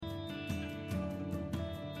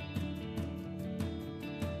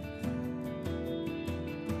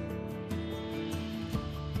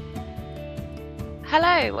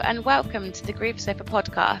Hello and welcome to the Grief Sofa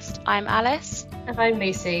podcast. I'm Alice. And I'm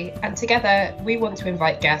Lucy, and together we want to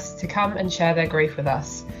invite guests to come and share their grief with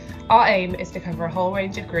us. Our aim is to cover a whole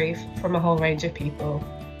range of grief from a whole range of people.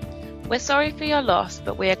 We're sorry for your loss,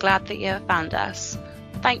 but we are glad that you have found us.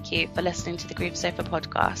 Thank you for listening to the Grief Sofa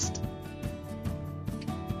podcast.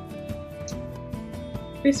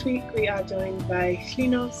 This week we are joined by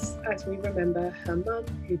Linos as we remember her mum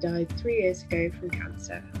who died 3 years ago from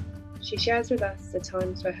cancer. She shares with us the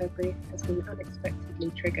times where her grief has been unexpectedly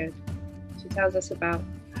triggered. She tells us about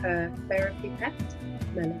her therapy pet,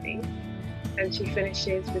 Melanie, and she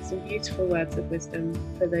finishes with some beautiful words of wisdom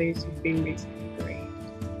for those who've been recently bereaved.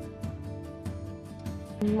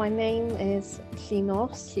 My name is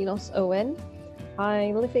Linos Owen.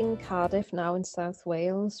 I live in Cardiff now in South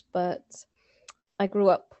Wales, but I grew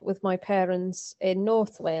up with my parents in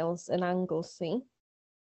North Wales in Anglesey.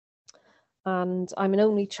 And I'm an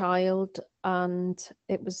only child, and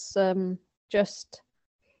it was just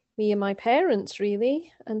me and my parents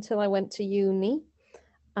really until I went to uni.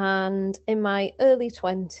 And in my early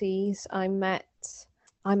 20s, I met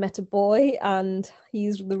a boy, and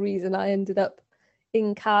he's the reason I ended up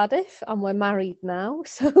in Cardiff, and we're married now,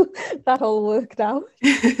 so that all worked out.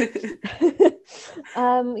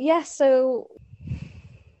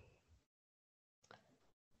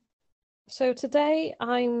 So today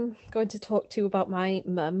I'm going to talk to you about my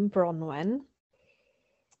mum, Bronwen.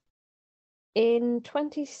 In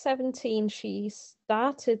 2017, she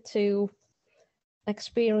started to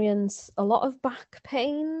experience a lot of back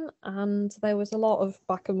pain, and there was a lot of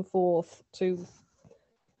back and forth to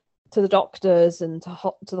the doctors and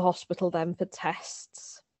to the hospital then for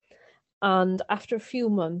tests. And after a few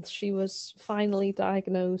months, she was finally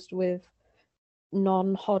diagnosed with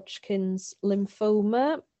non-Hodgkin's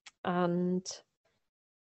lymphoma, and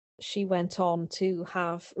she went on to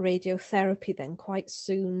have radiotherapy then quite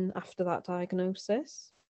soon after that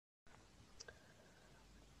diagnosis.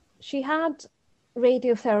 She had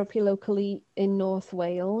radiotherapy locally in North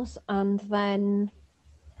Wales, and then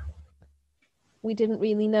we didn't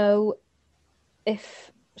really know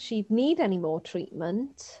if she'd need any more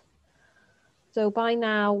treatment. So by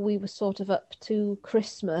now we were sort of up to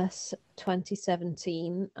Christmas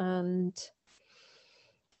 2017, and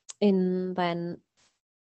in then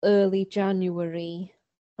early January,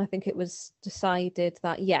 I think it was decided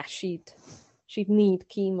that she'd need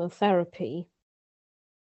chemotherapy.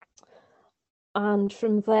 And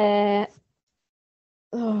from there,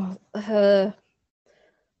 I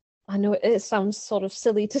know it sounds sort of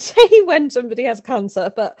silly to say when somebody has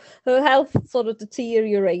cancer, but her health sort of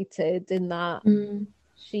deteriorated in that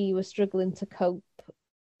she was struggling to cope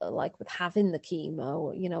with having the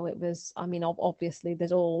chemo. It was, obviously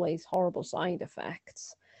there's always horrible side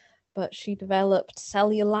effects, but she developed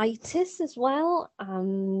cellulitis as well,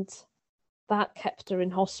 and that kept her in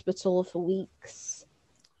hospital for weeks.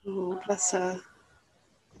 Oh, bless her.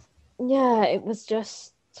 Yeah, it was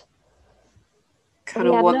just kind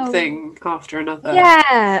of one thing after another.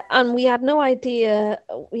 Yeah, and we had no idea,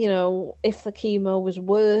 if the chemo was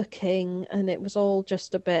working, and it was all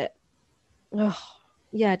just a bit,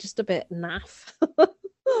 just a bit naff.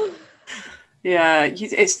 Yeah,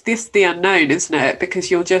 it's the unknown, isn't it?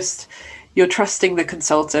 Because you're trusting the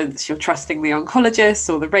consultants, you're trusting the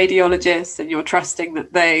oncologists or the radiologists, and you're trusting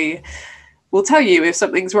that they will tell you if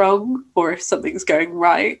something's wrong or if something's going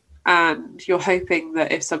right. And you're hoping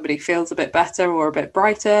that if somebody feels a bit better or a bit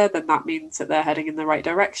brighter, then that means that they're heading in the right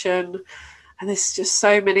direction. And there's just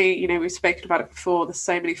so many, we've spoken about it before, there's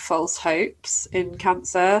so many false hopes in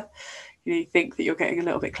cancer. You think that you're getting a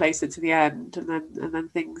little bit closer to the end, and then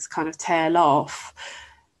things kind of tail off.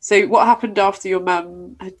 So what happened after your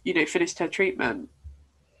mum had, finished her treatment?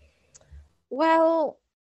 Well,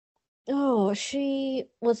 she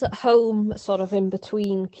was at home sort of in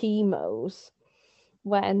between chemos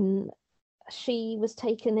when she was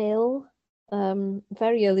taken ill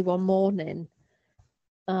very early one morning.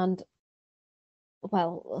 And,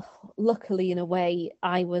 well, luckily in a way,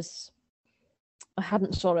 I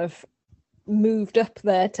hadn't sort of moved up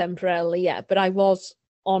there temporarily yet, but I was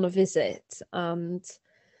on a visit, and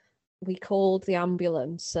we called the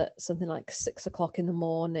ambulance at something like 6 o'clock in the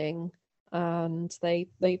morning, and they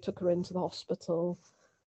took her into the hospital.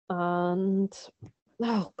 And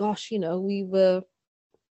we were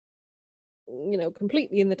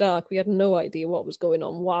completely in the dark. We had no idea what was going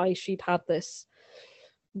on, why she'd had this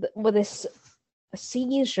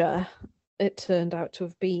seizure, it turned out to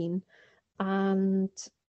have been. And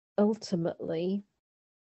ultimately,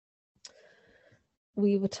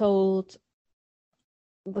 we were told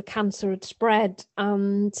the cancer had spread,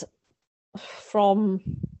 and from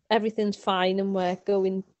everything's fine and we're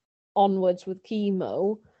going onwards with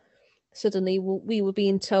chemo, suddenly we were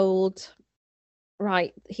being told,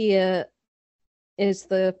 right, here is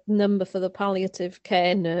the number for the palliative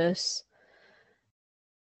care nurse.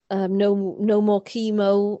 No more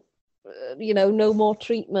chemo, no more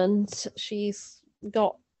treatment. She's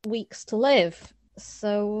got weeks to live.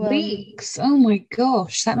 So weeks. Oh my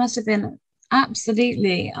gosh, that must have been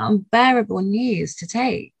absolutely unbearable news to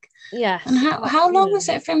take. Yes. And how long was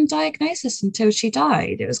it from diagnosis until she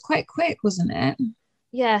died? It was quite quick, wasn't it?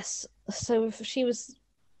 Yes. So she was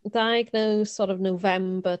diagnosed sort of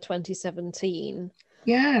November 2017.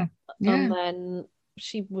 Yeah. And then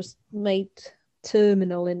she was made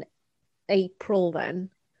terminal in April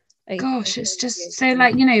then. Gosh, it's just so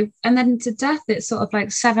like, and then to death, it's sort of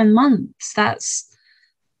like 7 months. That's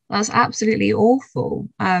absolutely awful.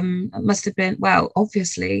 It must have been, well,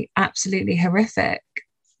 obviously, absolutely horrific.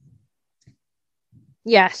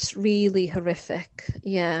 Yes, really horrific.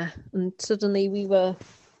 Yeah. And suddenly we were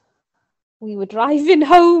driving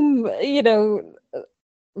home,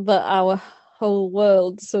 but our whole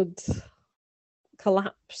world had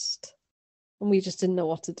collapsed and we just didn't know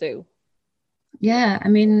what to do. Yeah, I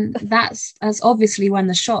mean, that's obviously when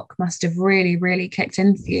the shock must have really, really kicked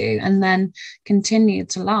in for you and then continued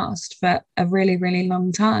to last for a really, really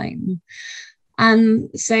long time. And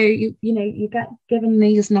so, you get given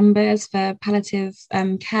these numbers for palliative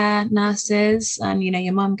care nurses and,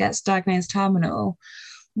 your mum gets diagnosed terminal.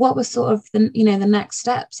 What was sort of the next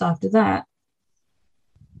steps after that?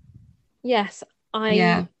 Yes,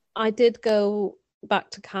 I did go back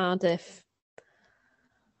to Cardiff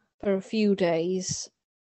for a few days.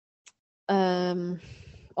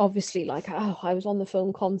 Obviously, I was on the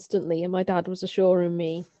phone constantly and my dad was assuring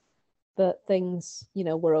me that things,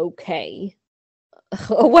 were okay.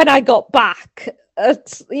 When I got back,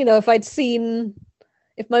 if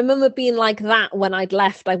my mum had been like that when I'd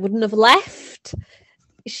left, I wouldn't have left.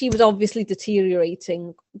 She was obviously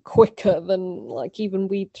deteriorating quicker than even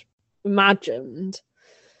we'd imagined.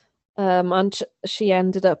 And she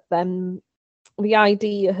ended up then, the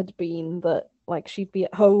idea had been that she'd be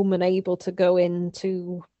at home and able to go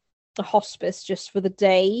into a hospice just for the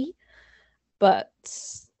day, but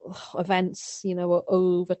events,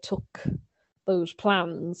 overtook those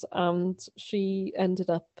plans and she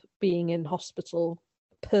ended up being in hospital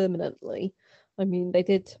permanently. I mean, they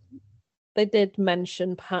did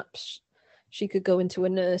mention perhaps she could go into a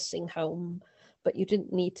nursing home, but you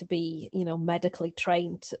didn't need to be, medically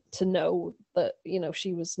trained to know that,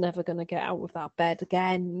 she was never going to get out of that bed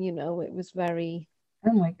again. It was very...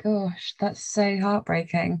 Oh my gosh, that's so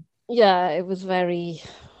heartbreaking. Yeah, it was very...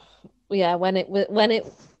 Yeah, when it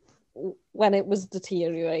was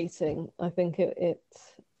deteriorating, I think it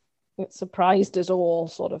surprised us all,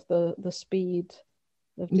 sort of the speed.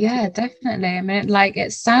 Yeah, definitely. I mean,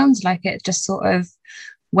 it sounds like it just sort of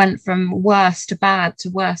went from worse to bad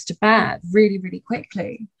really, really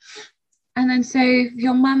quickly. And then so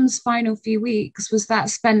your mum's final few weeks, was that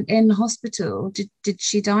spent in hospital? Did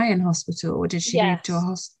she die in hospital or did she move to a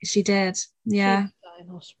hospital? She did. Yeah. She died in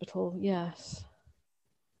hospital, yes.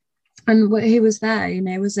 And who was there?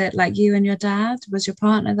 Was it you and your dad? Was your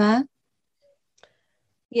partner there?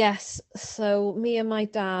 Yes. So me and my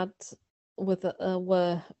dad we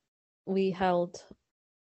held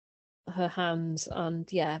her hands,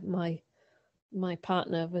 and my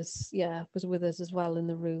partner was with us as well in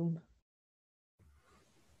the room.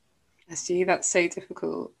 I see, that's so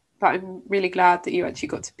difficult, but I'm really glad that you actually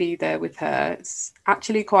got to be there with her. It's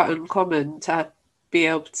actually quite uncommon to be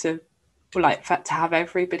able to to have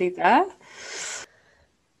everybody there.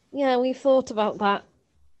 Yeah, we've thought about that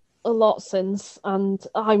a lot since, and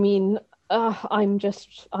I mean, I'm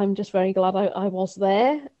just very glad I was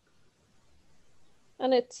there.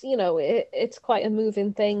 And it's it's quite a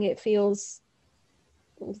moving thing. It feels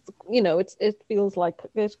it feels like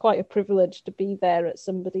it's quite a privilege to be there at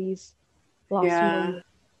somebody's last moment.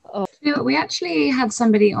 We actually had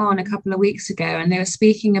somebody on a couple of weeks ago and they were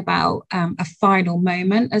speaking about a final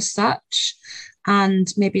moment as such,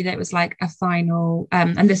 and maybe there was a final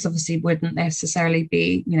and this obviously wouldn't necessarily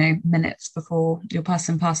be minutes before your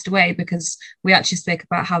person passed away, because we actually spoke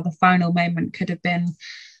about how the final moment could have been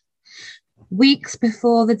weeks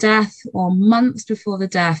before the death or months before the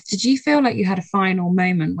death. Did you feel like you had a final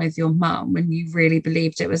moment with your mum when you really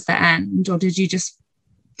believed it was the end, or did you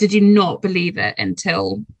not believe it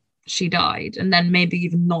until she died and then maybe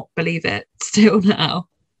even not believe it still now?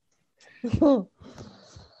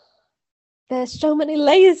 There's so many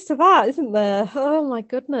layers to that, isn't there? Oh my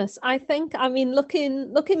goodness. I think,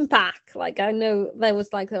 looking back, I know there was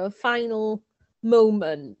a final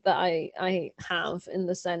moment that I have, in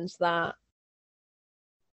the sense that,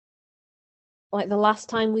 like, the last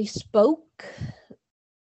time we spoke,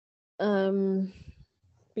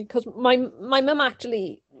 because my mum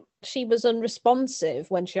actually, she was unresponsive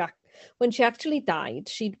when she actually died.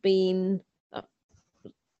 She'd been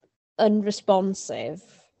unresponsive,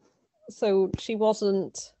 so she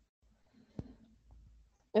wasn't.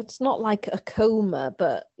 It's not like a coma,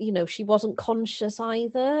 but she wasn't conscious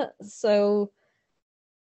either. So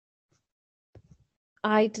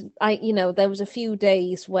there was a few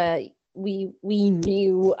days where we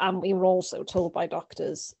knew, and we were also told by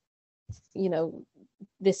doctors,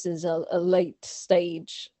 this is a late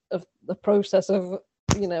stage of the process of,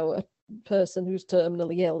 a person who's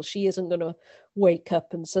terminally ill. She isn't going to wake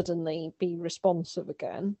up and suddenly be responsive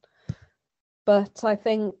again. But I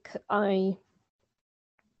think I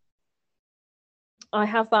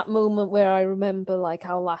have that moment where I remember, like,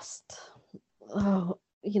 our last,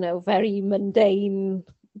 very mundane,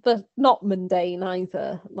 but not mundane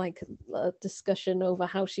either, like a discussion over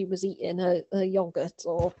how she was eating her yogurt,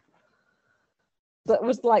 or that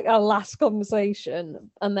was like our last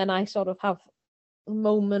conversation. And then I sort of have a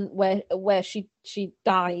moment where she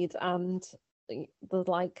died, and the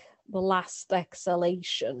last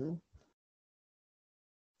exhalation.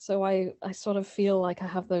 So I sort of feel like I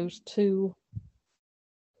have those two.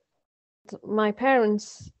 My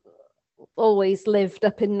parents always lived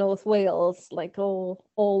up in North Wales, like all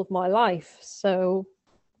of my life. So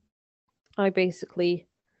I basically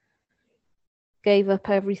gave up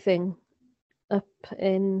everything up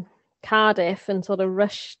in Cardiff and sort of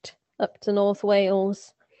rushed up to North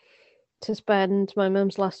Wales to spend my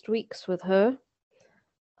mum's last weeks with her.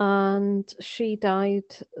 And she died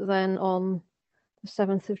then on the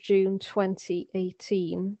 7th of June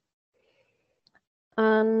 2018.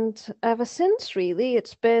 And ever since, really,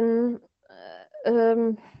 it's been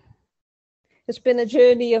a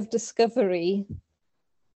journey of discovery,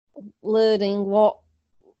 learning what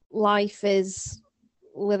life is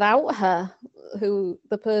without her,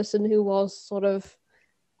 the person who was sort of,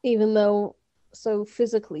 even though so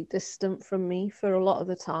physically distant from me for a lot of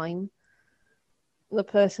the time, the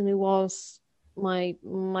person who was my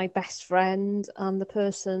best friend, and the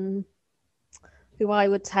person who I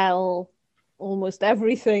would tell almost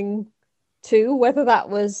everything to, whether that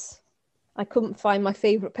was I couldn't find my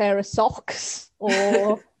favorite pair of socks,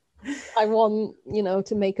 or I want,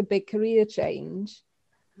 to make a big career change.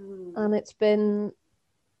 And it's been,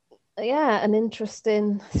 an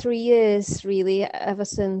interesting 3 years, really, ever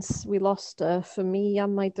since we lost her, for me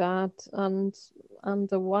and my dad and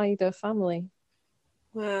the wider family.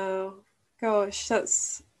 Wow, gosh,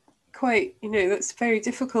 that's quite, that's very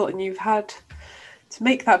difficult, and you've had to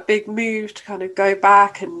make that big move to kind of go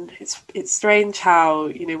back. And it's strange how,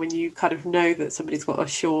 when you kind of know that somebody's got a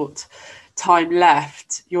short time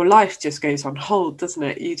left, your life just goes on hold, doesn't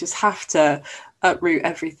it? You just have to uproot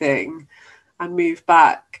everything and move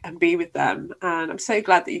back and be with them. And I'm so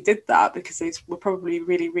glad that you did that, because those were probably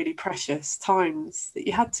really, really precious times that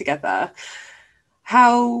you had together.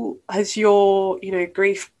 How has your,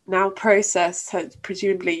 grief now processed?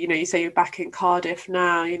 Presumably, you say you're back in Cardiff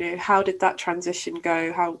now. How did that transition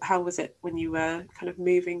go? How was it when you were kind of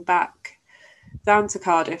moving back down to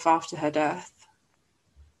Cardiff after her death?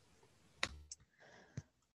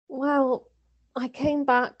 Well, I came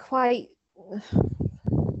back quite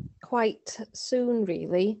soon,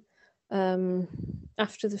 really,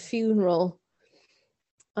 after the funeral,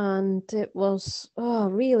 and it was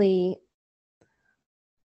really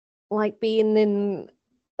like being in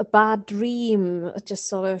a bad dream, just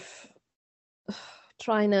sort of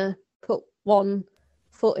trying to put one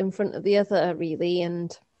foot in front of the other, really,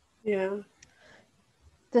 and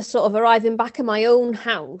just sort of arriving back in my own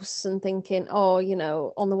house and thinking,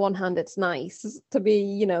 on the one hand, it's nice to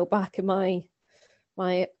be, back in my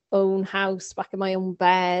own house, back in my own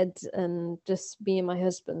bed, and just me and my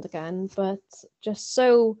husband again, but just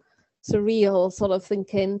so surreal, sort of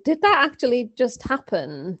thinking, did that actually just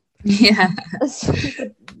happen? Yeah.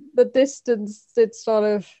 The distance did sort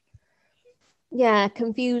of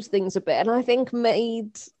confuse things a bit, and I think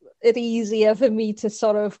made it easier for me to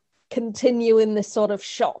sort of continue in this sort of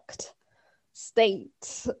shocked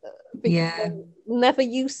state, because I never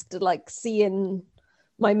used to like seeing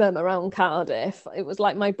my mum around Cardiff. It was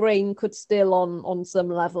like my brain could still on some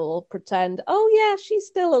level pretend, she's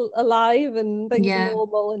still alive and things are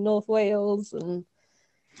normal in North Wales, and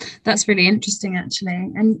That's really interesting, actually.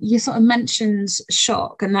 And you sort of mentioned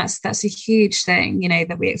shock, and that's a huge thing, you know,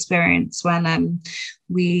 that we experience when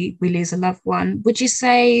we lose a loved one. Would you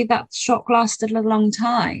say that shock lasted a long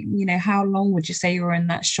time? You know, how long would you say you were in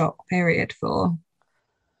that shock period for?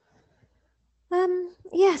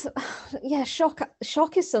 Yes, yeah,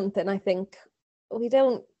 shock is something I think we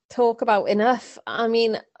don't talk about enough. I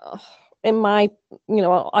mean, in my,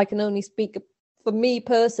 I can only speak for me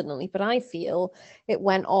personally, but I feel it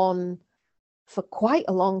went on for quite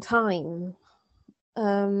a long time.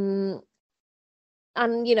 And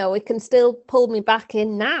it can still pull me back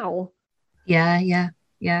in now. Yeah.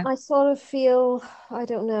 I sort of feel, I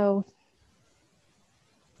don't know,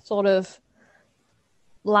 sort of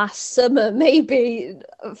last summer maybe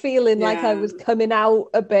feeling like I was coming out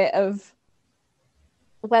a bit of,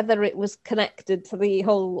 whether it was connected to the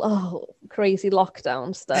whole crazy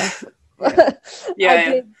lockdown stuff.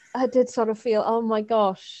 I did sort of feel, oh my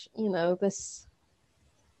gosh, this,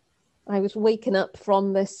 I was waking up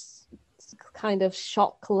from this kind of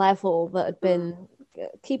shock level that had been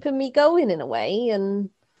keeping me going in a way,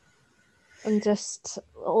 and just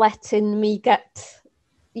letting me get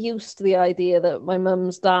used to the idea that my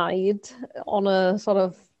mum's died on a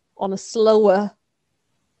slower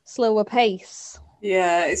pace.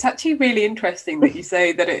 Yeah, it's actually really interesting that you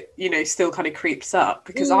say that it, still kind of creeps up,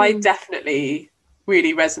 because I definitely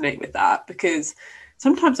really resonate with that, because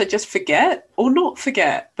sometimes I just forget, or not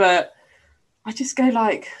forget, but I just go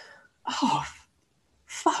like, oh,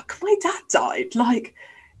 fuck, my dad died. Like,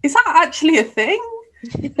 is that actually a thing?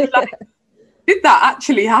 Like, did that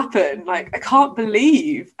actually happen? Like, I can't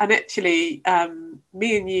believe. And actually,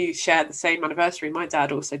 me and you share the same anniversary. My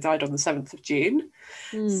dad also died on the 7th of June.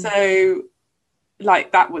 So,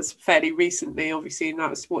 like, that was fairly recently, obviously, and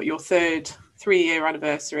that was your third 3-year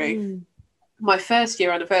anniversary. My first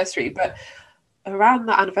year anniversary. But around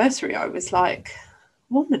that anniversary, I was like,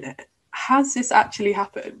 1 minute, has this actually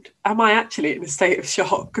happened? Am I actually in a state of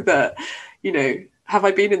shock that, have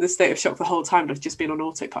I been in the state of shock the whole time and I've just been on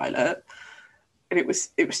autopilot? And it was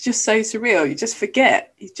just so surreal. You just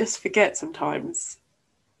forget sometimes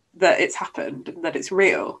that it's happened and that it's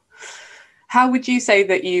real. How would you say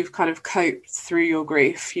that you've kind of coped through your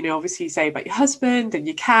grief? Obviously you say about your husband and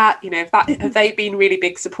your cat, have they been really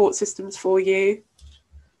big support systems for you?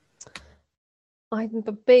 I'm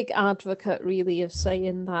a big advocate really of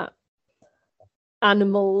saying that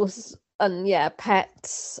animals and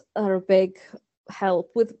pets are a big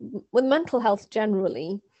help with mental health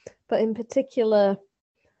generally, but in particular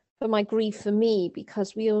for my grief for me,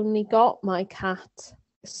 because we only got my cat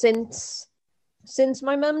since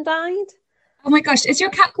my mum died. Oh my gosh, is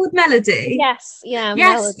your cat called Melody? Yes, yeah.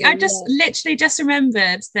 Yes, Melody, I literally just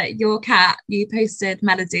remembered that your cat, you posted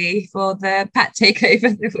Melody for the pet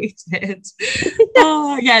takeover that we did.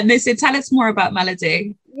 Oh yeah, no, so tell us more about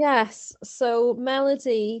Melody. Yes, so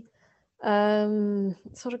Melody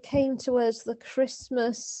sort of came to us the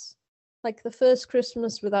first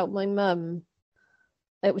Christmas without my mum.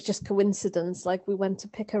 It was just coincidence, like we went to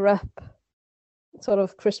pick her up sort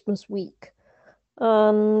of Christmas week,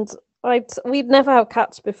 and we'd never had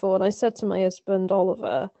cats before, and I said to my husband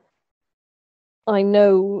Oliver, I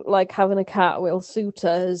know like having a cat will suit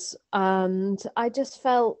us, and I just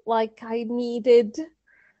felt like I needed,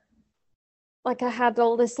 like I had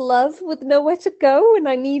all this love with nowhere to go, and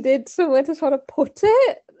I needed somewhere to sort of put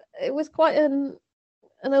it. It was quite an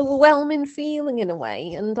overwhelming feeling in a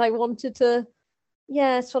way, and I wanted to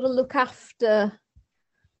sort of look after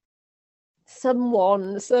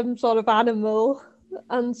someone, some sort of animal.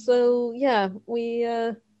 And so we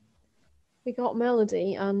got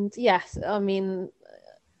Melody, and yes, I mean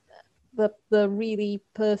the really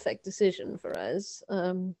perfect decision for us,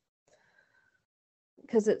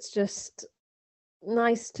 because it's just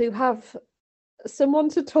nice to have someone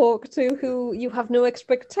to talk to who you have no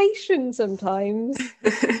expectation sometimes.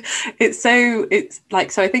 It's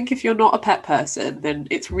like, so I think if you're not a pet person, then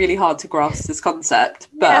it's really hard to grasp this concept,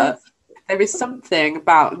 but there is something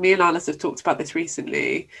about, me and Alice have talked about this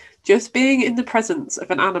recently, just being in the presence of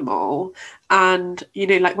an animal, and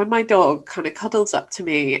like when my dog kind of cuddles up to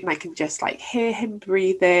me and I can just like hear him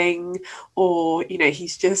breathing, or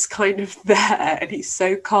he's just kind of there and he's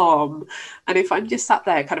so calm, and if I'm just sat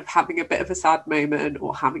there kind of having a bit of a sad moment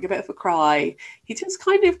or having a bit of a cry, he just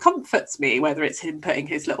kind of comforts me, whether it's him putting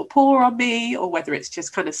his little paw on me or whether it's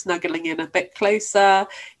just kind of snuggling in a bit closer.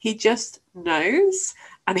 He just knows.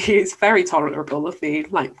 And he is very tolerable of me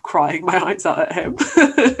like crying my eyes out at him.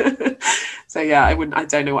 So yeah, I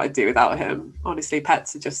don't know what I'd do without him. Honestly,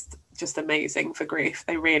 pets are just amazing for grief.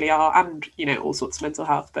 They really are. And all sorts of mental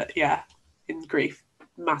health, but yeah, in grief,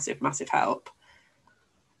 massive help.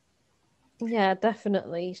 Yeah,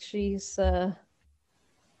 definitely. She's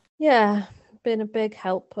yeah, been a big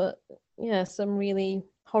help at some really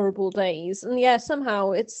horrible days. And yeah,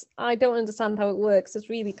 somehow I don't understand how it works. It's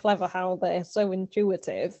really clever how they're so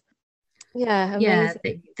intuitive. Yeah, Yeah,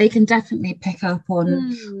 amazing. they can definitely pick up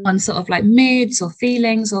on sort of like moods or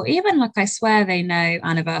feelings, or even like, I swear they know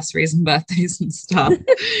anniversaries and birthdays and stuff.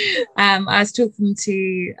 I was talking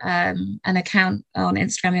to an account on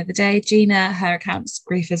Instagram the other day, Gina. Her account's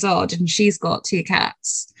Grief is Odd, and she's got 2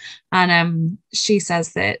 cats, and she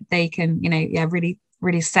says that they can, really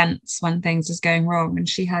really sense when things is going wrong. And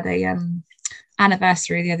she had a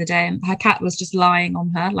anniversary the other day, and her cat was just lying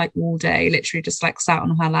on her like all day, literally just like sat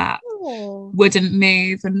on her lap, wouldn't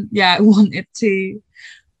move, and wanted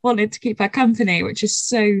to keep her company, which is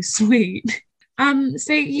so sweet.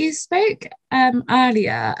 So you spoke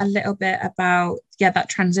earlier a little bit about that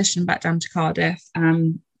transition back down to Cardiff,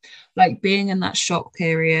 like being in that shock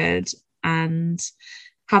period, and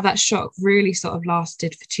how that shock really sort of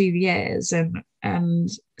lasted for 2 years, and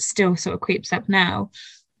still sort of creeps up now.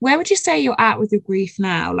 Where would you say you're at with your grief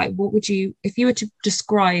now? Like, what would you, if you were to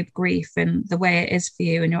describe grief and the way it is for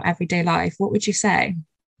you in your everyday life, what would you say?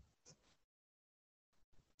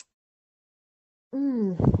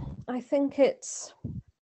 I think it's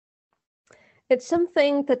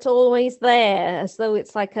something that's always there, as though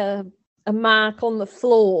it's like a mark on the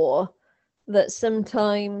floor that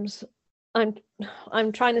sometimes I'm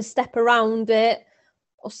trying to step around it,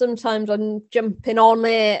 or sometimes I'm jumping on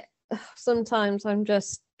it. Sometimes I'm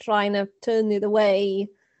just trying to turn the other way.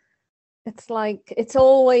 It's like it's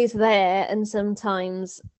always there, and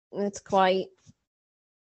sometimes it's quite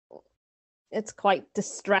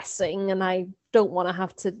distressing, and I don't want to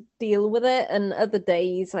have to deal with it. And other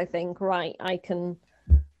days I think, right, I can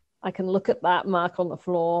look at that mark on the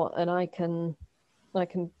floor, and I can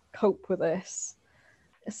cope with this.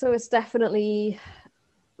 So it's definitely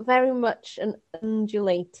very much an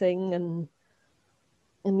undulating and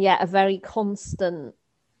a very constant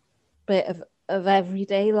bit of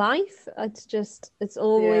everyday life. It's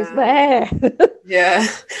always there. Yeah.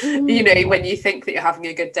 When you think that you're having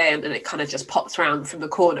a good day, and then it kind of just pops around from the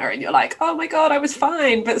corner, and you're like, oh my God, I was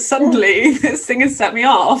fine, but suddenly this thing has set me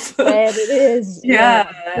off. There it is.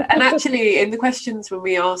 Yeah. And actually, in the questions when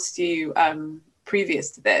we asked you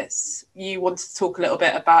previous to this, you wanted to talk a little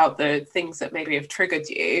bit about the things that maybe have triggered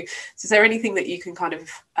you. So is there anything that you can kind of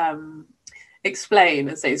explain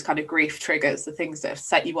as those kind of grief triggers, the things that have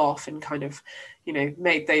set you off and kind of,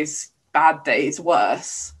 made those bad days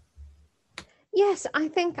worse? Yes, I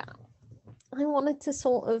think I wanted to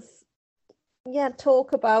sort of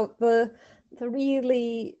talk about the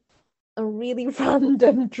really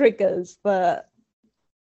random triggers that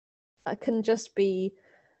can just be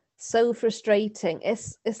so frustrating.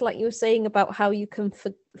 It's like you were saying about how you can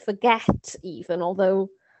forget, even,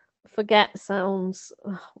 although forget sounds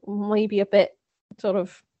maybe a bit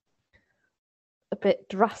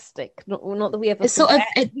drastic. Not that we ever. It's sort of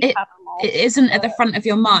it isn't at the front of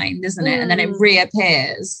your mind, isn't it? And then it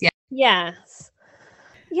reappears. Yes,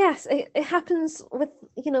 it happens with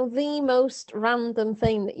the most random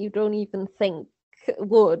thing that you don't even think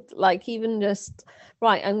would, like, even just,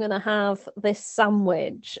 right, I'm gonna have this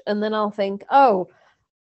sandwich, and then I'll think, oh,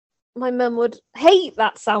 my mum would hate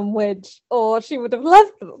that sandwich, or she would have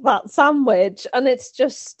loved that sandwich. And it's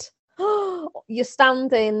just, you're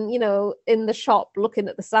standing in the shop looking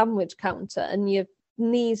at the sandwich counter, and your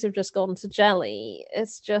knees have just gone to jelly.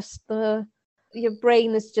 It's just your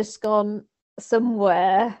brain has just gone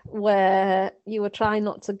somewhere where you were trying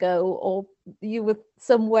not to go, or you were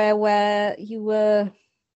somewhere where you were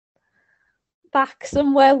back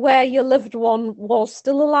somewhere where your loved one was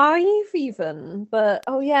still alive even. But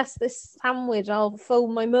oh yes, this sandwich, I'll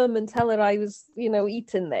phone my mum and tell her I was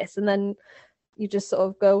eating this, and then you just sort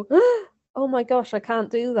of go, oh my gosh, I can't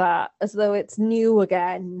do that, as though it's new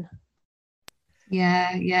again.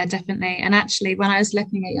 Yeah, definitely. And actually, when I was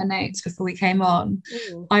looking at your notes before we came on,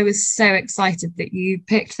 I was so excited that you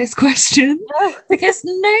picked this question, because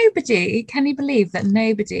can you believe that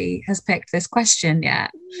nobody has picked this question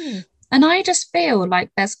yet? And I just feel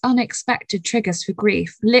like there's unexpected triggers for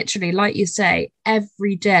grief, literally, like you say,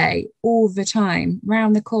 every day, all the time,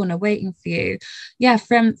 round the corner, waiting for you. Yeah,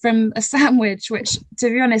 from a sandwich, which, to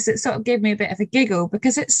be honest, it sort of gave me a bit of a giggle,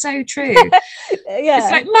 because it's so true.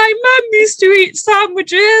 It's like, my mum used to eat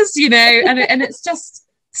sandwiches, and it's just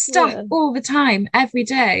stuff all the time, every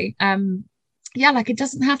day. Like, it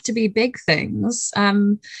doesn't have to be big things.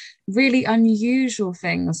 Really unusual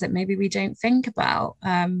things that maybe we don't think about.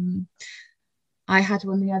 I had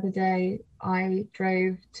one the other day. I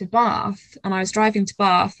drove to Bath, and I was driving to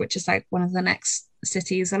Bath, which is like one of the next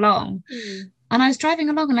cities along. And I was driving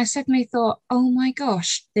along and I suddenly thought, oh my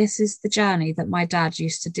gosh, this is the journey that my dad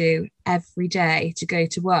used to do every day to go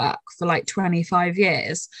to work for like 25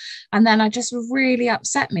 years. And then it just really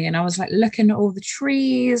upset me. And I was like looking at all the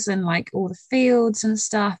trees and like all the fields and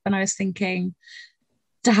stuff. And I was thinking,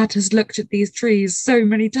 Dad has looked at these trees so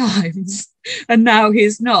many times and now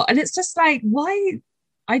he's not. And it's just like, why?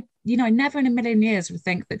 I never in a million years would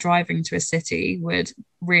think that driving to a city would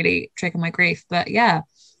really trigger my grief. But yeah,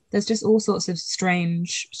 there's just all sorts of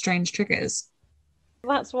strange triggers.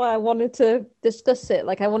 That's why I wanted to discuss it.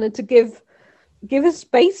 Like I wanted to give a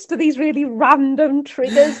space to these really random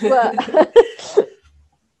triggers. But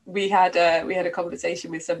we had a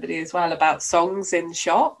conversation with somebody as well about songs in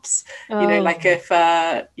shops. Like if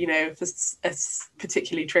a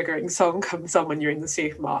particularly triggering song comes on when you're in the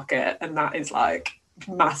supermarket, and that is like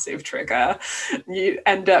massive trigger, you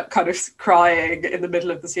end up kind of crying in the middle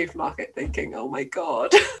of the supermarket thinking, oh my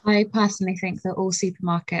god. I personally think that all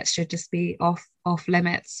supermarkets should just be off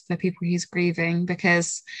limits for people who's grieving,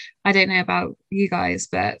 because I don't know about you guys,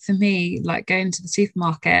 but for me, like going to the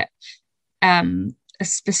supermarket,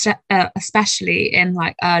 especially in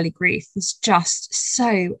like early grief, is just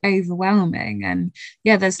so overwhelming. And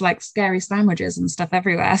yeah, there's like scary sandwiches and stuff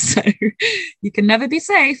everywhere, so you can never be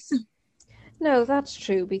safe. No, that's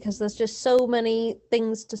true, because there's just so many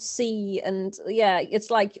things to see, and yeah,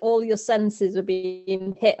 it's like all your senses are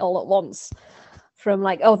being hit all at once, from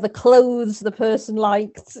like, oh, the clothes the person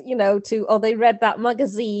liked, to, oh, they read that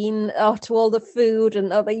magazine, to all the food,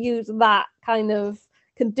 and oh, they use that kind of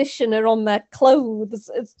conditioner on their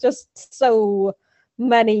clothes. It's just so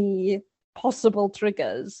many possible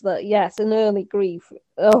triggers that, yes, in early grief,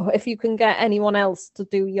 if you can get anyone else to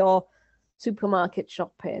do your supermarket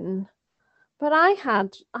shopping. But I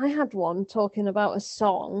had one talking about a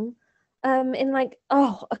song, in like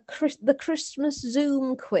the Christmas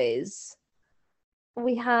Zoom quiz.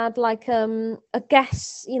 We had like a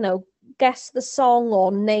guess the song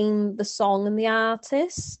or name the song and the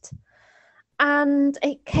artist, and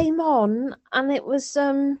it came on, and it was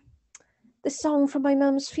the song from my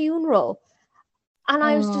mum's funeral. And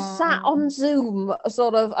I was just sat on Zoom,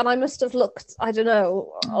 sort of, and I must have looked, I don't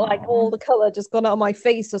know, like all the colour just gone out of my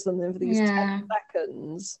face or something for these 10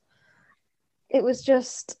 seconds. It was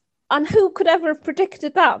just, and who could ever have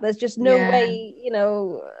predicted that? There's just no way,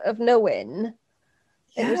 of knowing.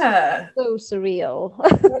 It was so surreal.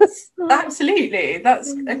 Absolutely.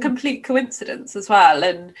 That's a complete coincidence as well.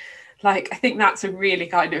 And like, I think that's a really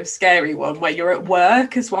kind of scary one where you're at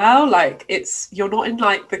work as well. Like you're not in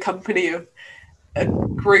like the company of a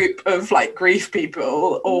group of like grief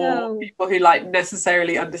people or people who like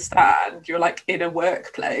necessarily understand. You're like in a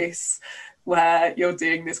workplace where you're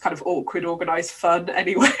doing this kind of awkward organized fun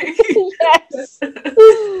anyway. Yes.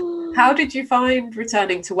 How did you find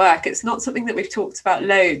returning to work? It's not something that we've talked about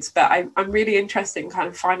loads, but I'm really interested in kind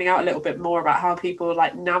of finding out a little bit more about how people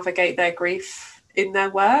like navigate their grief in their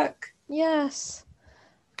work. Yes.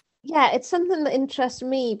 Yeah, it's something that interests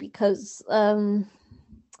me because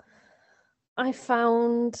I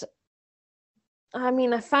found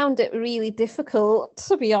it really difficult,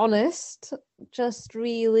 to be honest. Just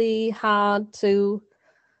really hard to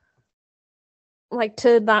like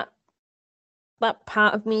turn that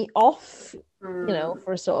part of me off,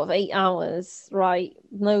 for sort of 8 hours. Right,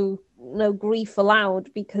 no grief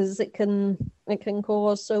allowed, because it can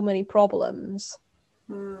cause so many problems.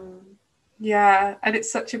 Yeah, and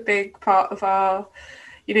it's such a big part of our,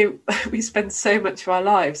 we spend so much of our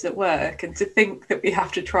lives at work, and to think that we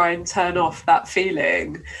have to try and turn off that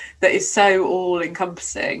feeling that is so all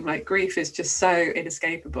encompassing, like grief is just so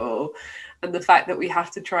inescapable, and the fact that we have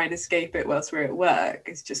to try and escape it whilst we're at work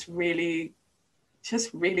is just really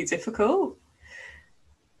difficult.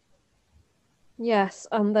 Yes,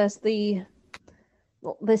 and there's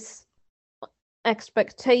this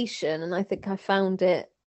expectation, and I think I found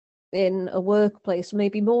it in a workplace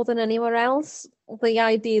maybe more than anywhere else, the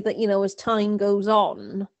idea that as time goes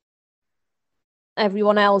on,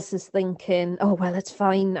 everyone else is thinking, oh well, it's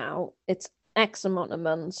fine now, it's X amount of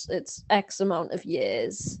months, it's X amount of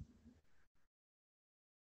years.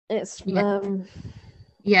 It's definitely.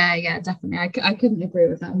 I couldn't agree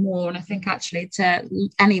with that more. And I think actually, to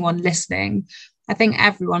anyone listening, I think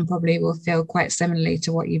everyone probably will feel quite similarly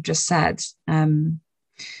to what you've just said.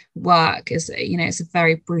 Work is, it's a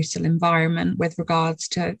very brutal environment with regards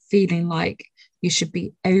to feeling like you should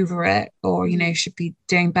be over it, or should be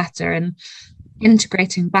doing better, and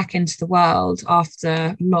integrating back into the world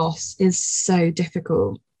after loss is so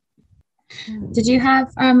difficult. Did you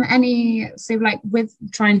have any, so like with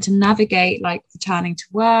trying to navigate like returning to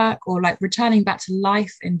work or like returning back to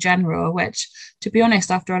life in general, which to be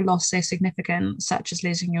honest, after a loss so significant such as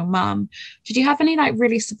losing your mum, did you have any like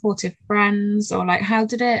really supportive friends, or like how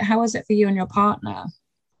was it for you and your partner?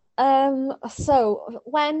 So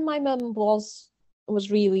when my mum was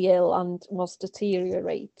really ill and was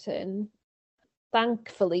deteriorating,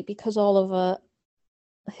 thankfully, because Oliver,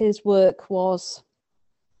 his work was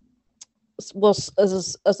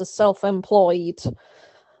as a self-employed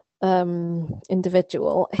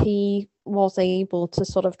individual, he was able to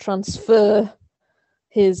sort of transfer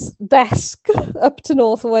his desk up to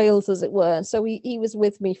North Wales, as it were. So he was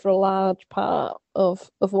with me for a large part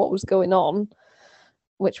of what was going on,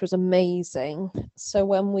 which was amazing. So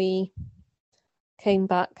when we came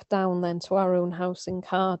back down then to our own house in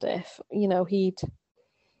Cardiff, you know, he'd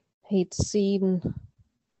seen,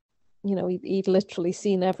 you know, he'd literally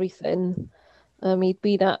seen everything. He'd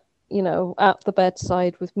been at the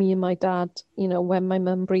bedside with me and my dad, you know, when my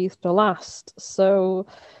mum breathed her last. So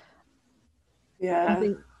yeah, I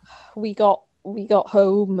think we got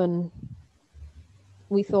home and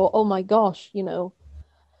we thought, oh my gosh, you know,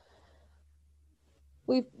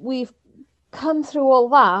 we've come through all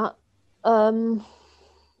that.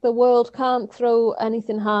 The world can't throw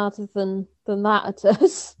anything harder than that at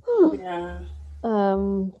us. yeah.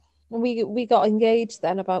 We got engaged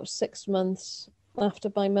then about 6 months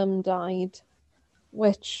after my mum died,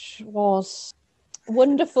 which was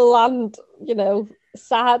wonderful and, you know,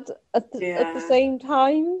 sad at the same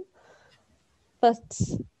time. But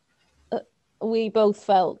we both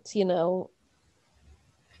felt, you know,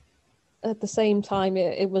 at the same time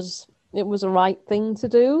it was a right thing to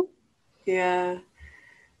do. Yeah.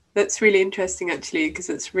 That's really interesting, actually, because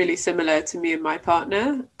it's really similar to me and my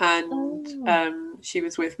partner. And she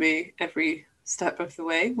was with me every step of the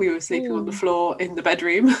way. We were sleeping on the floor in the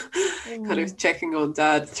bedroom, kind of checking on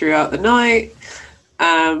Dad throughout the night.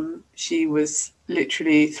 She was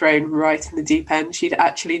literally thrown right in the deep end. She'd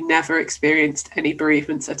actually never experienced any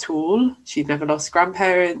bereavements at all. She'd never lost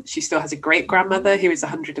grandparents. She still has a great grandmother who is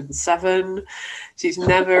 107. She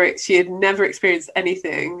had never experienced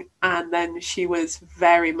anything. And then she was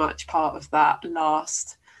very much part of that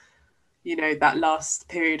last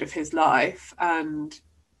period of his life. And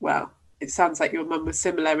well, it sounds like your mum was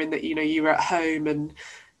similar in that, you know, you were at home and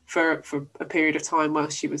for a period of time while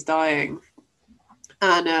she was dying.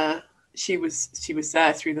 And she was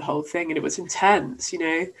there through the whole thing, and it was intense, you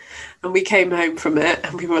know. And we came home from it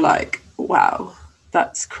and we were like, wow,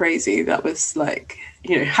 that's crazy. That was like,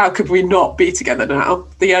 you know, how could we not be together now?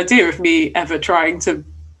 The idea of me ever trying to,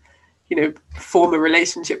 you know, form a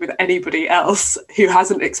relationship with anybody else who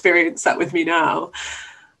hasn't experienced that with me now.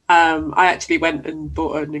 I actually went and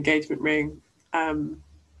bought an engagement ring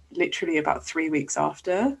literally about 3 weeks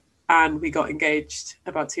after, and we got engaged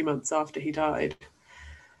about 2 months after he died.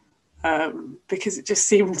 Because it just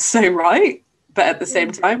seemed so right. But at the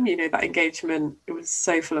same time, you know, that engagement, it was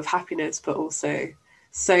so full of happiness, but also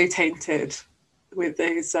so tainted with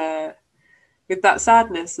those with that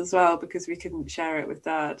sadness as well, because we couldn't share it with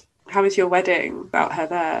Dad. How was your wedding without her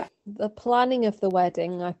there? The planning of the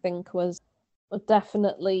wedding, I think, was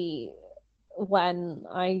definitely when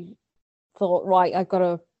I thought, right, I've got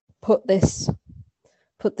to put this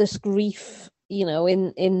grief, you know,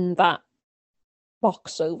 in that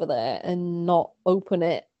box over there and not open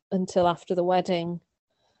it until after the wedding.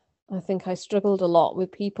 I think I struggled a lot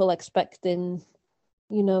with people expecting,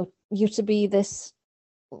 you know, you to be this,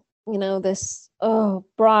 you know, this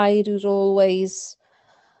bride who's always,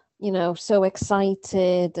 you know, so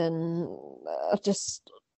excited and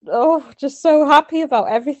just so happy about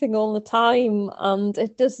everything all the time. And I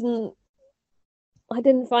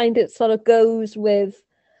didn't find it sort of goes with,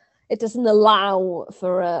 it doesn't allow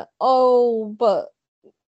for but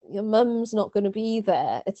your mum's not going to be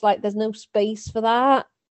there. It's like there's no space for that.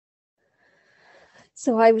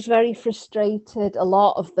 So I was very frustrated a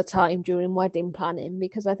lot of the time during wedding planning,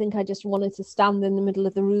 because I think I just wanted to stand in the middle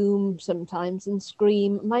of the room sometimes and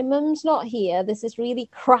scream, my mum's not here, this is really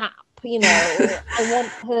crap, you know. I want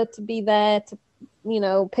her to be there to, you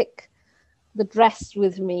know, pick the dress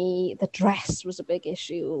with me. The dress was a big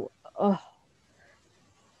issue.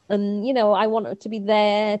 And, you know, I want her to be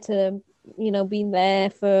there to, you know, be there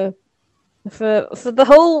for the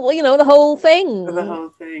whole, you know, the whole thing. For the whole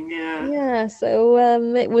thing, yeah. Yeah, so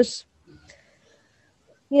it was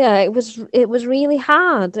really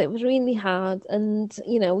hard. It was really hard. And,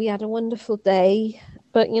 you know, we had a wonderful day,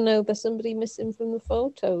 but, you know, there's somebody missing from the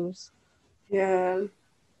photos. Yeah.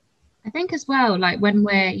 I think as well, like when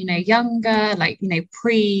we're, you know, younger, like, you know,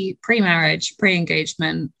 pre-marriage,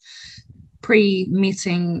 pre-engagement,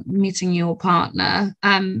 meeting your partner,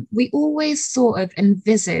 we always sort of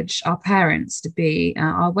envisage our parents to be at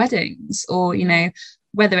our weddings, or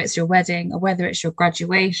whether it's your wedding or whether it's your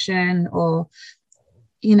graduation, or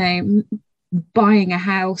buying a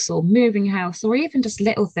house or moving a house, or even just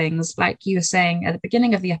little things like you were saying at the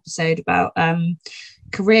beginning of the episode about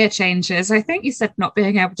career changes. I think you said not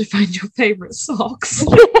being able to find your favorite socks.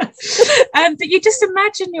 But you just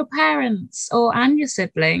imagine your parents and your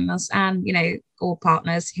siblings and or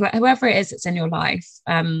partners, whoever it is that's in your life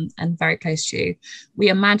and very close to you, we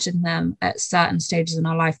imagine them at certain stages in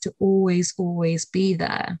our life to always be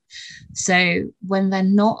there. So when they're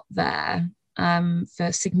not there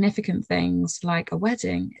for significant things like a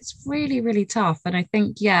wedding, it's really, really tough. And I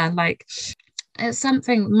think it's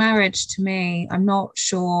something, marriage to me, I'm not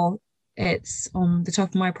sure it's on the top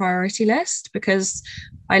of my priority list, because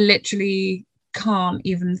I literally can't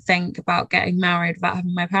even think about getting married without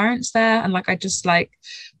having my parents there. And I just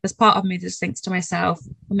there's part of me that just thinks to myself,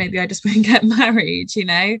 well, maybe I just won't get married,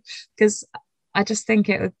 because I just think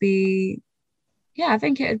it would be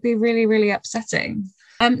really, really upsetting.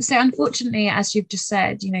 So unfortunately, as you've just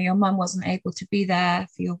said, your mum wasn't able to be there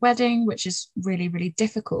for your wedding, which is really, really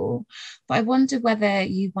difficult. But I wondered whether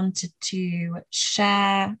you wanted to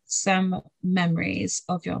share some memories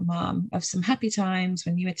of your mum, of some happy times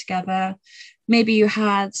when you were together. Maybe you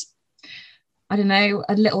had, I don't know,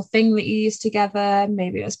 a little thing that you used together.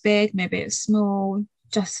 Maybe it was big, maybe it was small.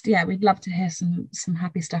 Just, we'd love to hear some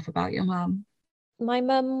happy stuff about your mum. My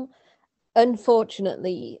mum,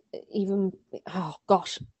 unfortunately, even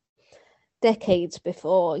decades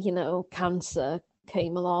before cancer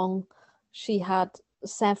came along, she had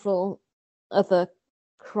several other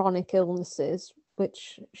chronic illnesses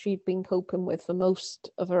which she'd been coping with for most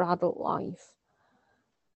of her adult life,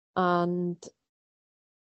 and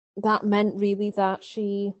that meant really that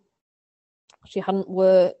she hadn't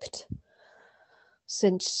worked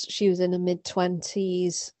since she was in her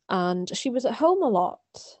mid-20s, and she was at home a lot.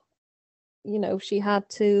 She had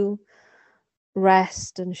to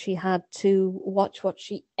rest and she had to watch what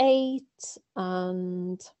she ate,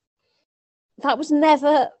 and that was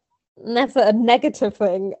never a negative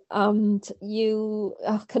thing. And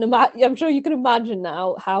I'm sure you can imagine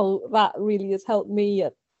now how that really has helped me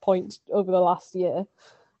at points over the last year.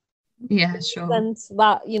 Yeah, sure. Since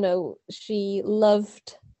that,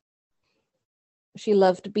 she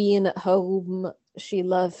loved being at home. She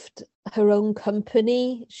loved her own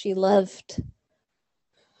company. She loved,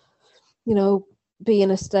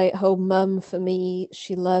 being a stay-at-home mum for me.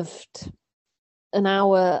 She loved an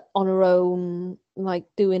hour on her own,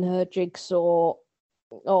 doing her jigsaw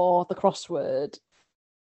or the crossword.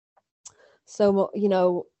 So,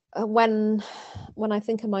 when I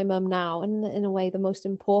think of my mum now, and in a way, the most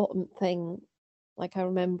important thing, I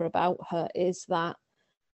remember about her is that,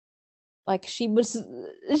 she was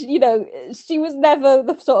never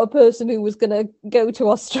the sort of person who was going to go to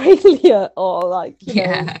Australia or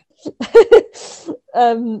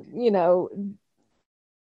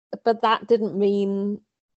but that didn't mean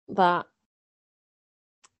that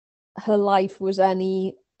her life was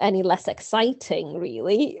any less exciting,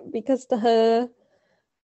 really, because to her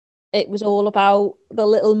it was all about the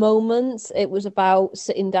little moments. It was about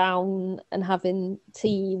sitting down and having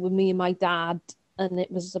tea with me and my dad. And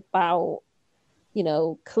it was about,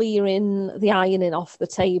 clearing the ironing off the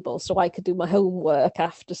table so I could do my homework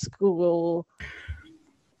after school.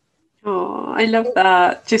 Oh, I love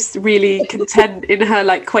that. Just really content in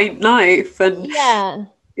her quaint life. And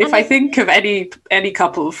if I think of any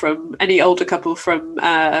older couple from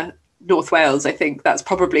North Wales, I think that's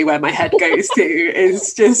probably where my head goes to,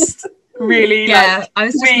 is just really I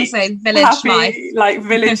was just going to say village happy, life,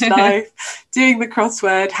 village life, doing the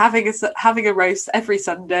crossword, having a roast every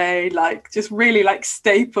Sunday, just really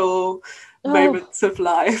staple moments of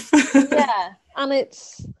life. And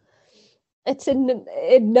it's in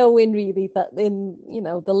knowing really that in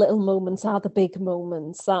the little moments are the big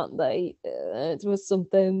moments, aren't they? It was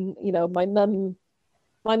something my mum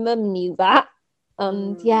knew that.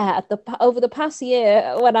 And over the past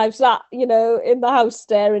year, when I've sat, in the house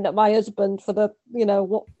staring at my husband for the,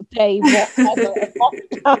 whatever,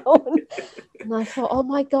 lockdown, and I thought, oh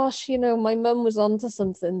my gosh, my mum was onto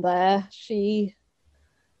something there. She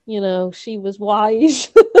was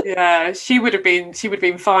wise. Yeah, she would have been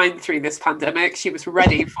fine through this pandemic. She was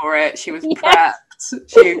ready for it. She was prepped.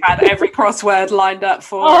 She had every crossword lined up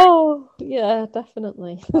for it. Oh, yeah,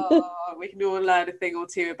 definitely. We can all learn a thing or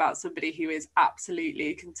two about somebody who is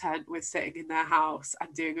absolutely content with sitting in their house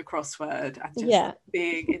and doing a crossword and just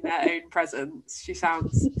being in their own presence. She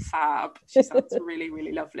sounds fab. She sounds really,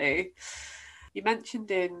 really lovely. You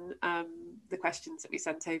mentioned in the questions that we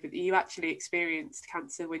sent over, that you actually experienced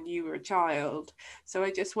cancer when you were a child. So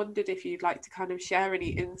I just wondered if you'd like to kind of share any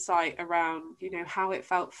insight around, you know, how it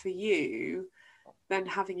felt for you then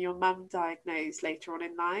having your mum diagnosed later on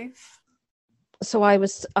in life. So I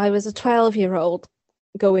was a 12-year-old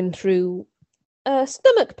going through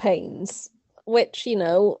stomach pains, which, you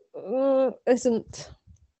know, isn't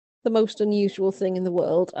the most unusual thing in the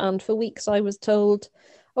world. And for weeks I was told,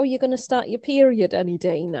 oh, you're going to start your period any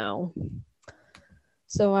day now.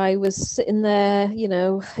 So I was sitting there, you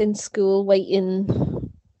know, in school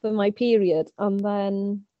waiting for my period. And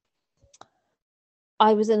then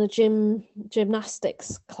I was in a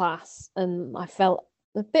gymnastics class and I felt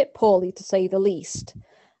a bit poorly, to say the least.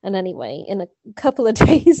 And anyway, in a couple of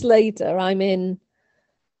days later, I'm in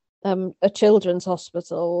a children's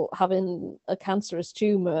hospital having a cancerous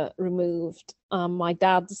tumour removed. My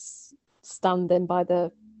dad's standing by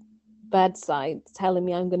the bedside telling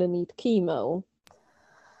me I'm going to need chemo.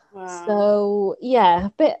 Wow. So yeah,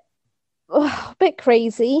 a bit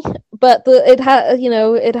crazy, but it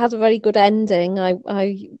had a very good ending.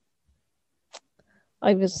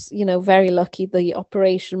 I was, you know, very lucky. The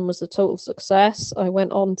operation was a total success. I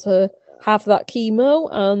went on to have that chemo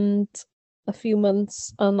and a few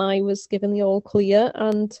months, and I was given the all clear,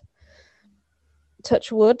 and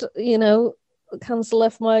touch wood, you know, cancer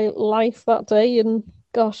left my life that day, and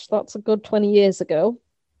gosh, that's a good 20 years ago.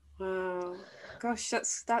 Wow. Gosh,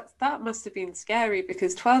 that must have been scary,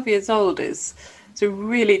 because 12 years old is a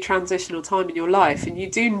really transitional time in your life, and you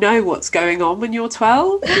do know what's going on when you're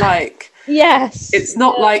 12. Like, yes, it's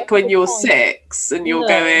not like when you're point. 6 and you're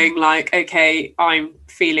going like, okay, I'm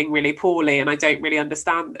feeling really poorly and I don't really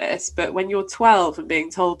understand this. But when you're 12 and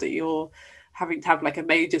being told that you're having to have like a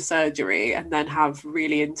major surgery and then have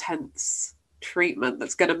really intense treatment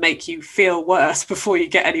that's going to make you feel worse before you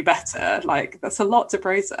get any better, like, that's a lot to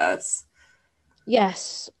process.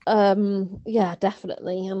 Yes, yeah,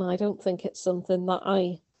 definitely. And I don't think it's something that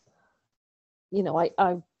I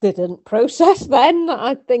didn't process then.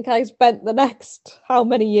 I think I spent the next how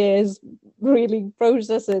many years really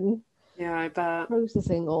processing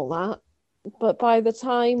all that. But by the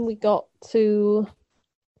time we got to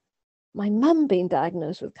my mum being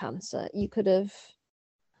diagnosed with cancer, you could have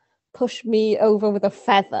pushed me over with a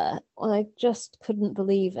feather. I just couldn't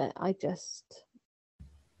believe it.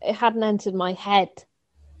 It hadn't entered my head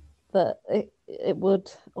that it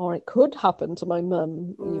would, or it could happen to my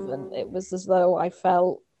mum even. It was as though I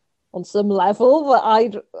felt on some level that I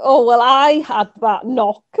had that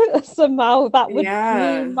knock somehow, that would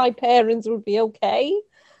mean my parents would be okay.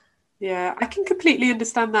 Yeah, I can completely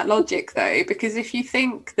understand that logic though, because if you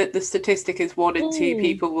think that the statistic is 1 in 2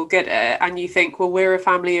 people will get it, and you think, well, we're a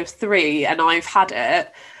family of 3 and I've had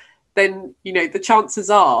it, then, you know, the chances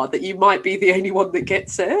are that you might be the only one that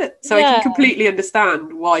gets it. So I can completely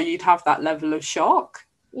understand why you'd have that level of shock.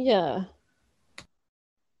 Yeah.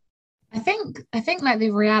 I think like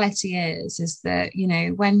the reality is that, you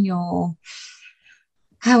know, when you're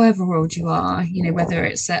however old you are, you know, whether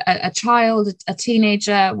it's a child, a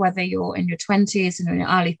teenager, whether you're in your 20s and in your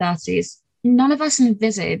early 30s, none of us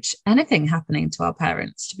envisage anything happening to our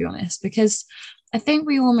parents, to be honest, because I think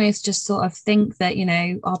we almost just sort of think that, you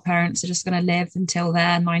know, our parents are just going to live until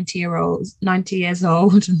they're 90 years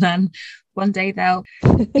old, and then one day they'll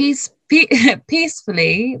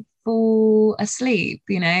peacefully fall asleep,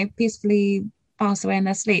 you know, peacefully pass away in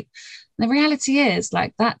their sleep. And the reality is,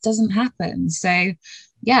 like, that doesn't happen. So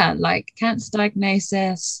yeah, like cancer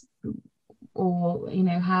diagnosis, or, you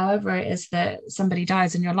know, however it is that somebody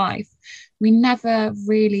dies in your life, we never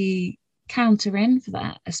really counter in for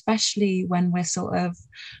that, especially when we're sort of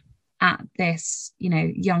at this, you know,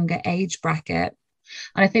 younger age bracket.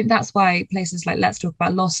 And I think that's why places like Let's Talk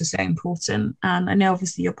About Loss are so important. And I know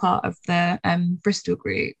obviously you're part of the Bristol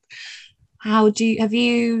group. How have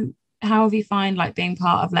you found like being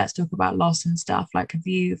part of Let's Talk About Loss and stuff? Like, have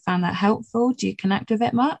you found that helpful? Do you connect with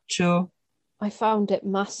it much? Or I found it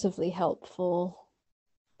massively helpful,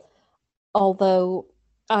 although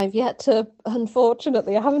I've yet to,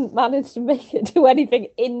 unfortunately, I haven't managed to make it do anything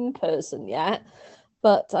in person yet.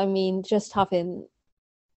 But I mean, just having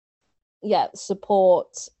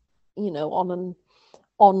support, you know, on an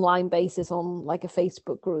online basis, on like a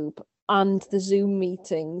Facebook group, and the Zoom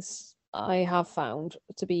meetings, I have found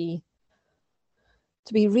to be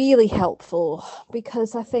really helpful,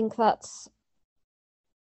 because I think that's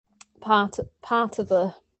part of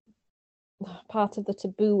the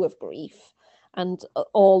taboo of grief, and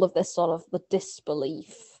all of this sort of the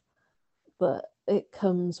disbelief that it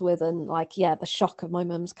comes with, and like, the shock of my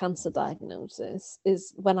mum's cancer diagnosis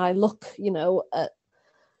is when I look, you know, at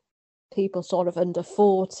people sort of under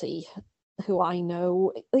 40 who I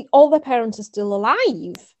know, like, all their parents are still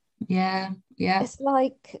alive. Yeah. It's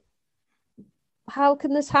like, how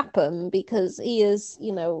can this happen? Because here's,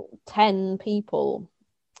 10 people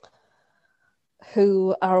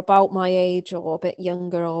who are about my age or a bit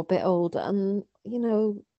younger or a bit older, and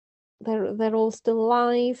they're all still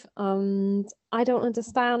alive, and I don't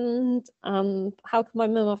understand. And how can my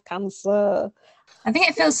mum have cancer? I think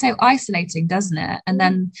it feels so isolating, doesn't it? And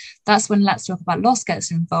then that's when Let's Talk About Loss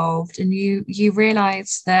gets involved, and you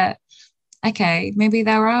realize that, okay, maybe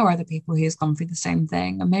there are other people who's gone through the same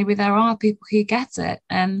thing, and maybe there are people who get it.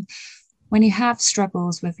 And when you have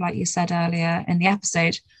struggles with, like you said earlier in the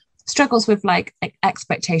episode, struggles with like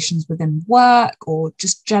expectations within work or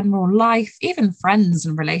just general life, even friends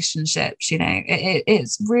and relationships,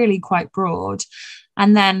 it's really quite broad.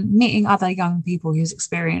 And then meeting other young people who's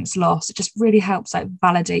experienced loss, it just really helps like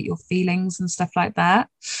validate your feelings and stuff like that.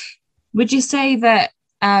 Would you say that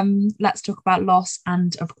Let's Talk About Loss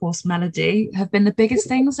and, of course, Melody have been the biggest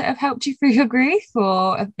things that have helped you through your grief,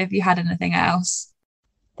 or have you had anything else?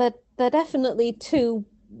 They're definitely two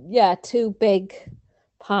big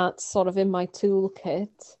parts sort of in my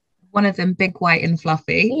toolkit. One of them big, white and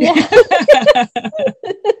fluffy. Yeah.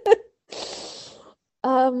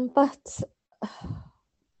 But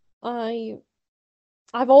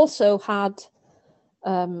I've also had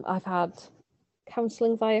I've had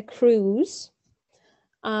counselling via cruise,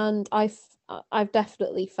 and I've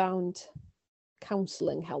definitely found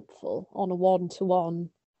counselling helpful on a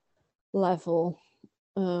one-to-one level.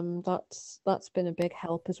 That's been a big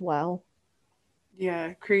help as well.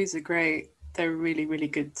 Yeah, cruise are great. They're a really, really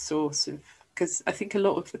good source of, because I think a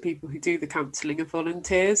lot of the people who do the counselling are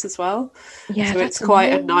volunteers as well. Yeah, so it's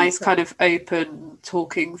quite a nice kind of open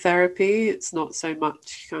talking therapy. It's not so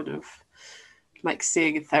much kind of like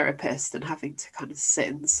seeing a therapist and having to kind of sit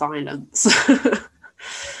in silence.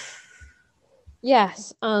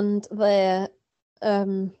 Yes, and they've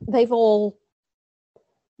all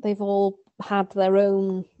had their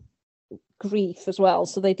own grief as well,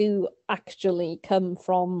 so they do actually come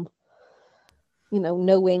from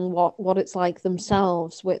knowing what it's like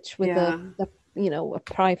themselves, which with a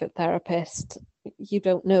private therapist, you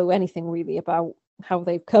don't know anything really about how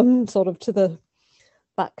they've come sort of to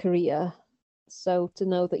that career. So to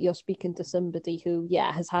know that you're speaking to somebody who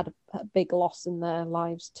has had a big loss in their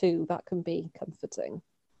lives too, that can be comforting.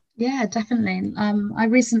 Yeah, definitely. I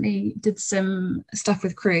recently did some stuff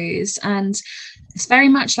with Cruise, and it's very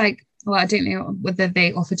much like, well, I don't know whether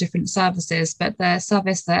they offer different services, but the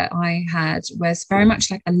service that I had was very much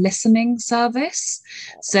like a listening service.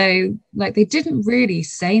 So like they didn't really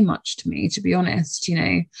say much to me, to be honest.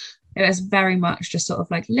 It was very much just sort of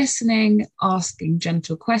like listening, asking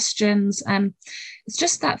gentle questions. And it's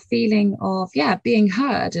just that feeling of, being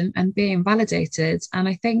heard and being validated. And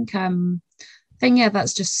I think,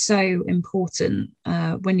 that's just so important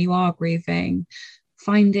when you are grieving,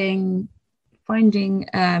 finding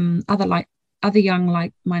other young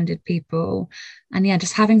like-minded people, and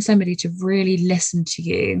just having somebody to really listen to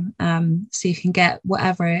you, so you can get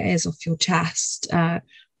whatever it is off your chest,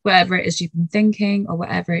 whatever it is you've been thinking or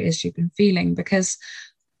whatever it is you've been feeling. Because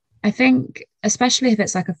I think, especially if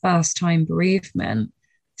it's like a first time bereavement,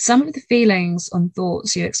 some of the feelings and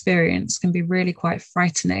thoughts you experience can be really quite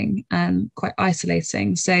frightening and quite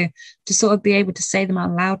isolating. So to sort of be able to say them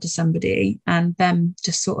out loud to somebody and them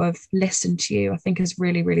just sort of listen to you, I think is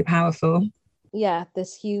really, really powerful. Yeah,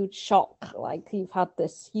 this huge shock, like you've had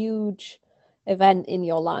this huge event in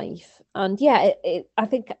your life. And I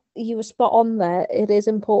think you were spot on there. It is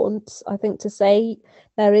important, I think, to say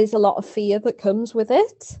there is a lot of fear that comes with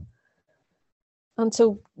it. And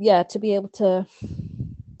to be able to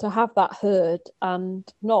have that heard and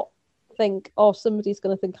not think, oh, somebody's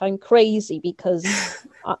going to think I'm crazy because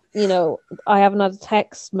I haven't had a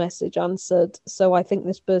text message answered, so I think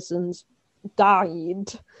this person's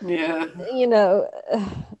died.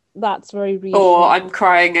 That's very reassuring. Or I'm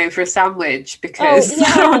crying over a sandwich because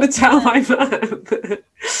I don't want to tell my mum.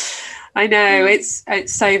 I know, it's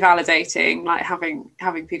so validating, like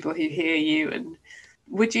having people who hear you. And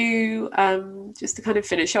would you, just to kind of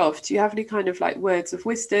finish off, do you have any kind of like words of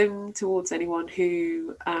wisdom towards anyone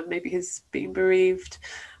who maybe has been bereaved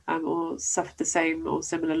or suffered the same or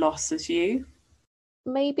similar loss as you?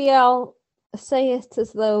 Maybe I'll say it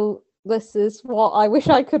as though this is what I wish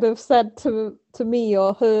I could have said to me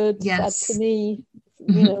or heard said to me,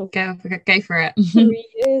 go for it. 3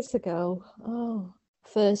 years ago. Oh,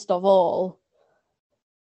 first of all,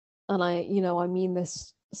 and I mean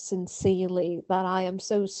this sincerely, that I am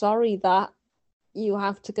so sorry that you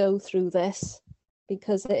have to go through this,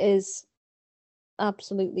 because it is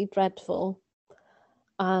absolutely dreadful.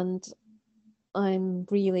 And I'm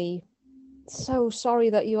really so sorry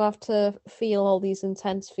that you have to feel all these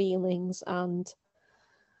intense feelings and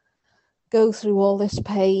go through all this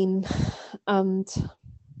pain. And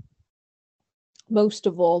most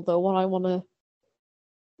of all, though, what I want to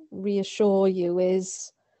reassure you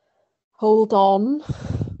is hold on,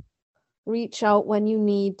 reach out when you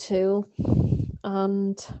need to,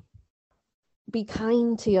 and be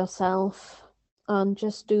kind to yourself, and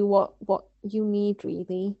just do what you need,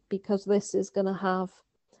 really, because this is going to have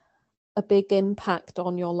a big impact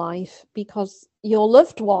on your life, because your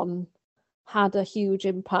loved one had a huge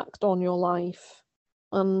impact on your life.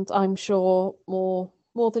 And I'm sure more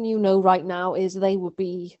than you know right now is they would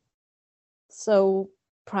be so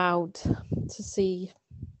proud to see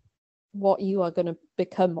what you are going to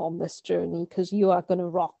become on this journey, because you are going to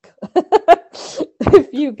rock.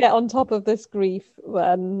 If you get on top of this grief,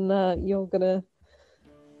 then you're gonna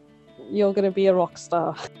be a rock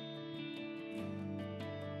star.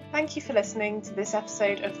 Thank you for listening to this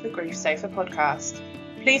episode of the Grief Sofa podcast.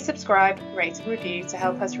 Please subscribe, rate and review to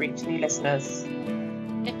help us reach new listeners.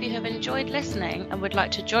 If you have enjoyed listening and would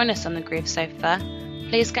like to join us on the Grief Sofa,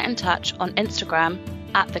 please get in touch on Instagram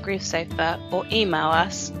 @thegriefsofa or email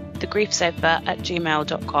us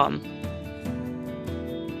thegriefsofa@gmail.com.